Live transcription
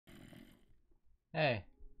Hey,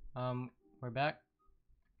 we're back,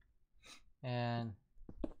 and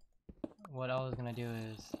what I was gonna do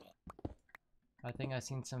is, I think I've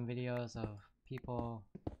seen some videos of people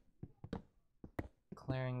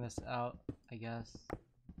clearing this out, I guess.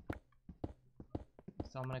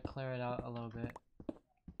 So I'm gonna clear it out a little bit.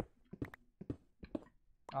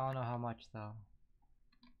 I don't know how much though.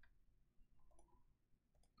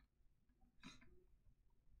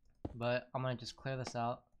 But I'm gonna just clear this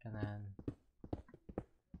out, and then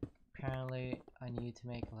apparently I need to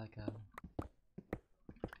make like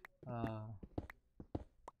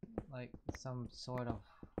like some sort of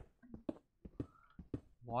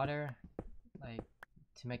water, like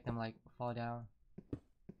to make them like fall down.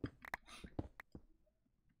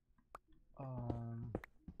 Um,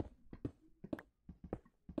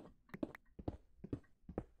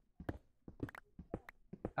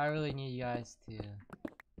 I really need you guys to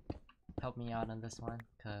help me out on this one,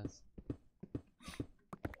 because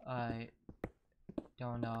I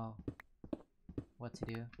don't know what to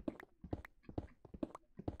do.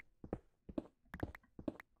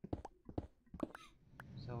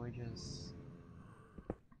 So we're just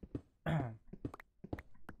I'm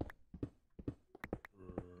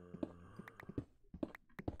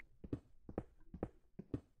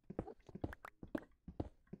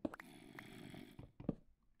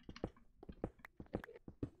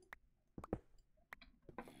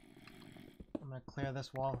gonna clear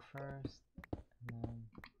this wall first, and then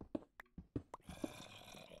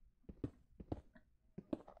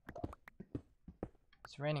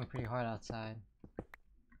it's raining pretty hard outside.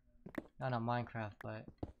 Not on Minecraft, but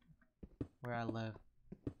where I live.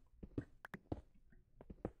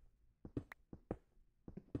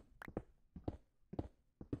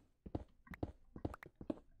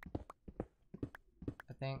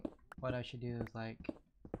 I think what I should do is like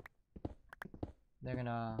they're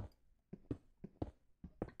gonna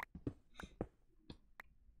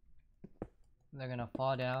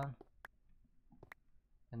fall down,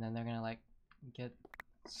 and then they're gonna like get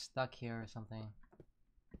stuck here or something.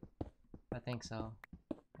 I think so.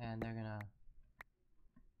 And they're gonna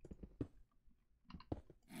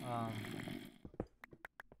um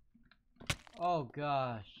oh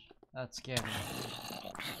gosh, that scared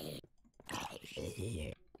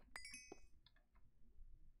me.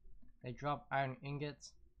 They drop iron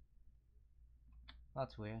ingots.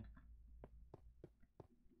 That's weird.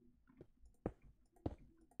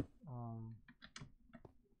 Um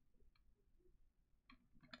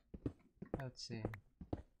let's see.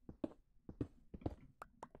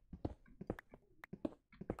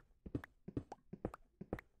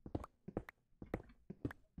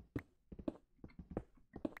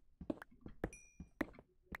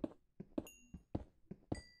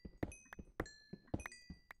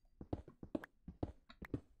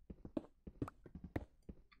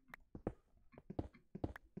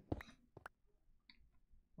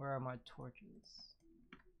 Where are my torches?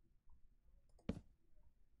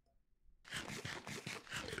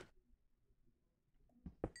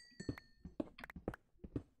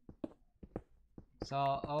 So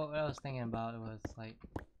what I was thinking about was like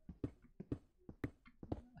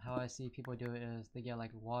how I see people do it is they get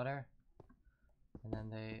like water, and then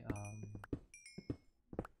they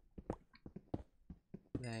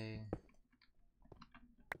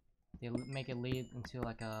make it lead into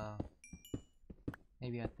like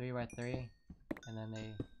maybe a 3x3, and then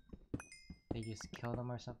they just kill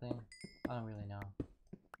them or something. I don't really know.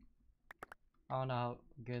 I don't know how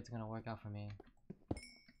good it's gonna work out for me.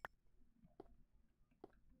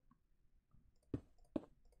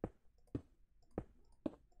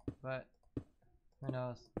 But who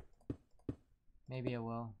knows? Maybe it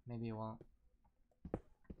will, maybe it won't.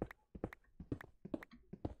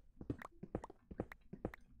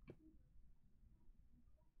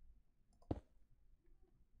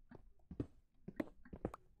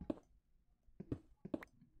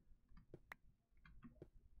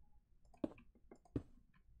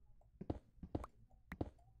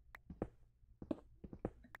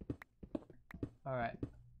 Alright.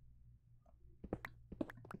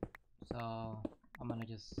 So I'm gonna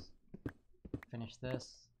just finish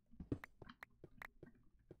this.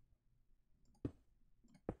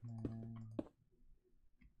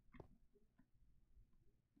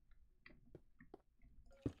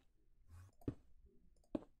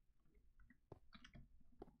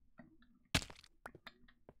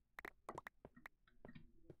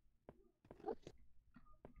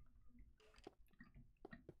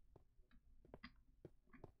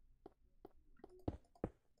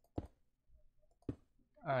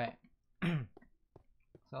 Alright.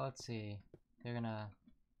 So let's see. They're gonna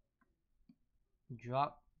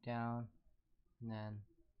drop down, and then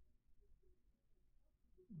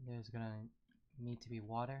there's gonna need to be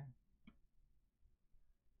water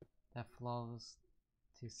that flows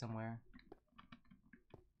to somewhere.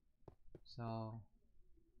 So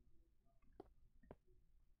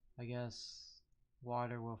I guess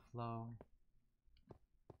water will flow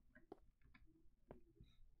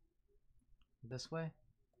this way.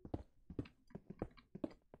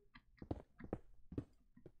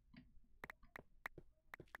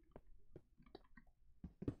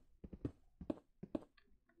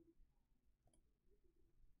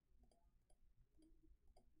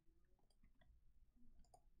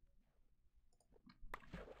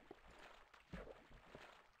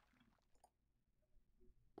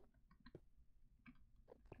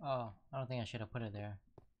 Oh, I don't think I should have put it there.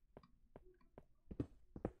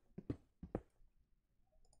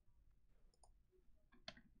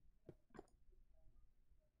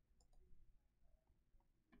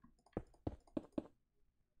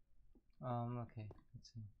 Okay, let's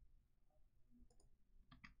see.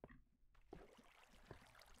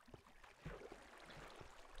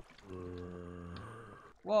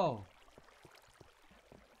 Whoa!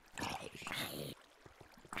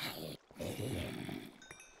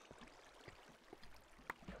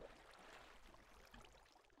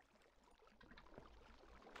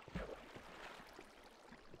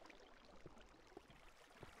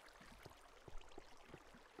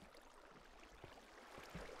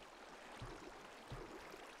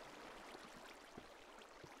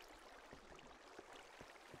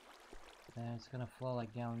 And it's gonna flow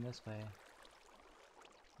like down this way.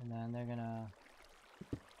 And then they're gonna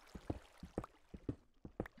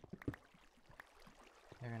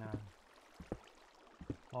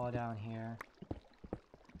fall down here.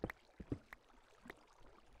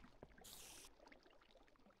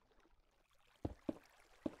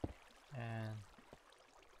 And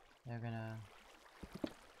they're gonna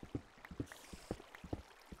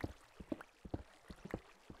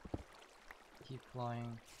keep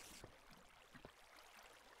flowing.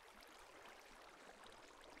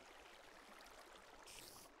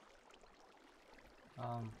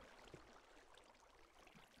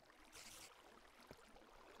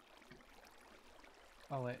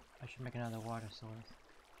 Oh wait, I should make another water source.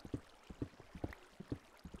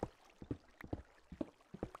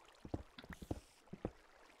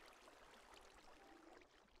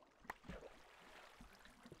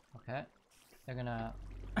 Okay, they're gonna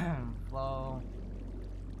flow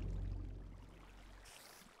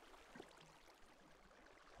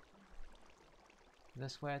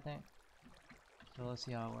this way, I think. So let's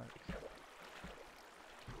see how it works.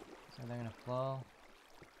 So they're gonna flow,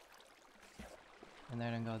 and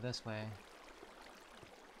they're gonna go this way.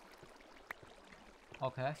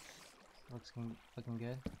 Okay, looking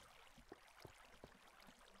good.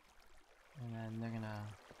 And then they're gonna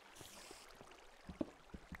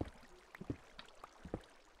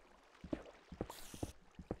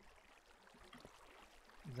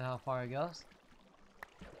is that how far it goes?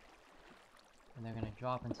 And they're gonna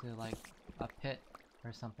drop into like a pit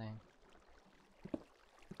or something.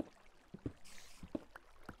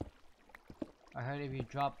 I heard if you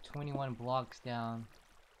drop 21 blocks down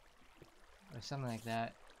or something like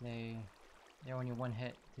that, they're only one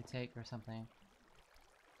hit to take or something.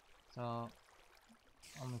 So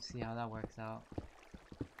I'm gonna see how that works out.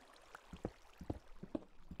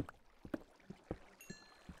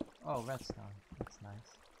 Oh, redstone. That's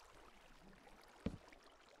nice.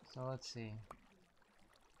 So let's see.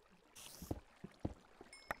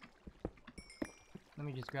 Let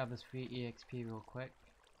me just grab this free EXP real quick.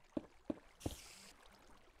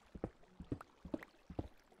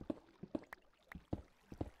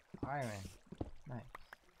 Iron. Nice.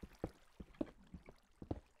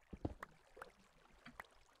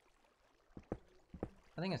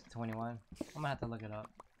 I think it's 21. I'm gonna have to look it up.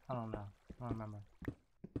 I don't know. I don't remember.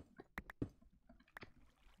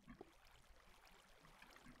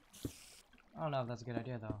 I don't know if that's a good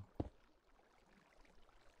idea though.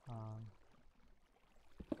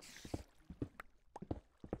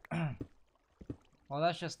 Well,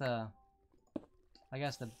 that's just the, I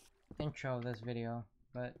guess, the intro of this video.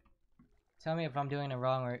 But tell me if I'm doing it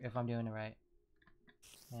wrong or if I'm doing it right.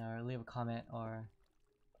 You know, or leave a comment or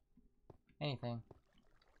anything.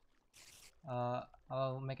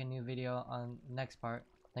 I'll make a new video on the next part.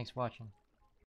 Thanks for watching.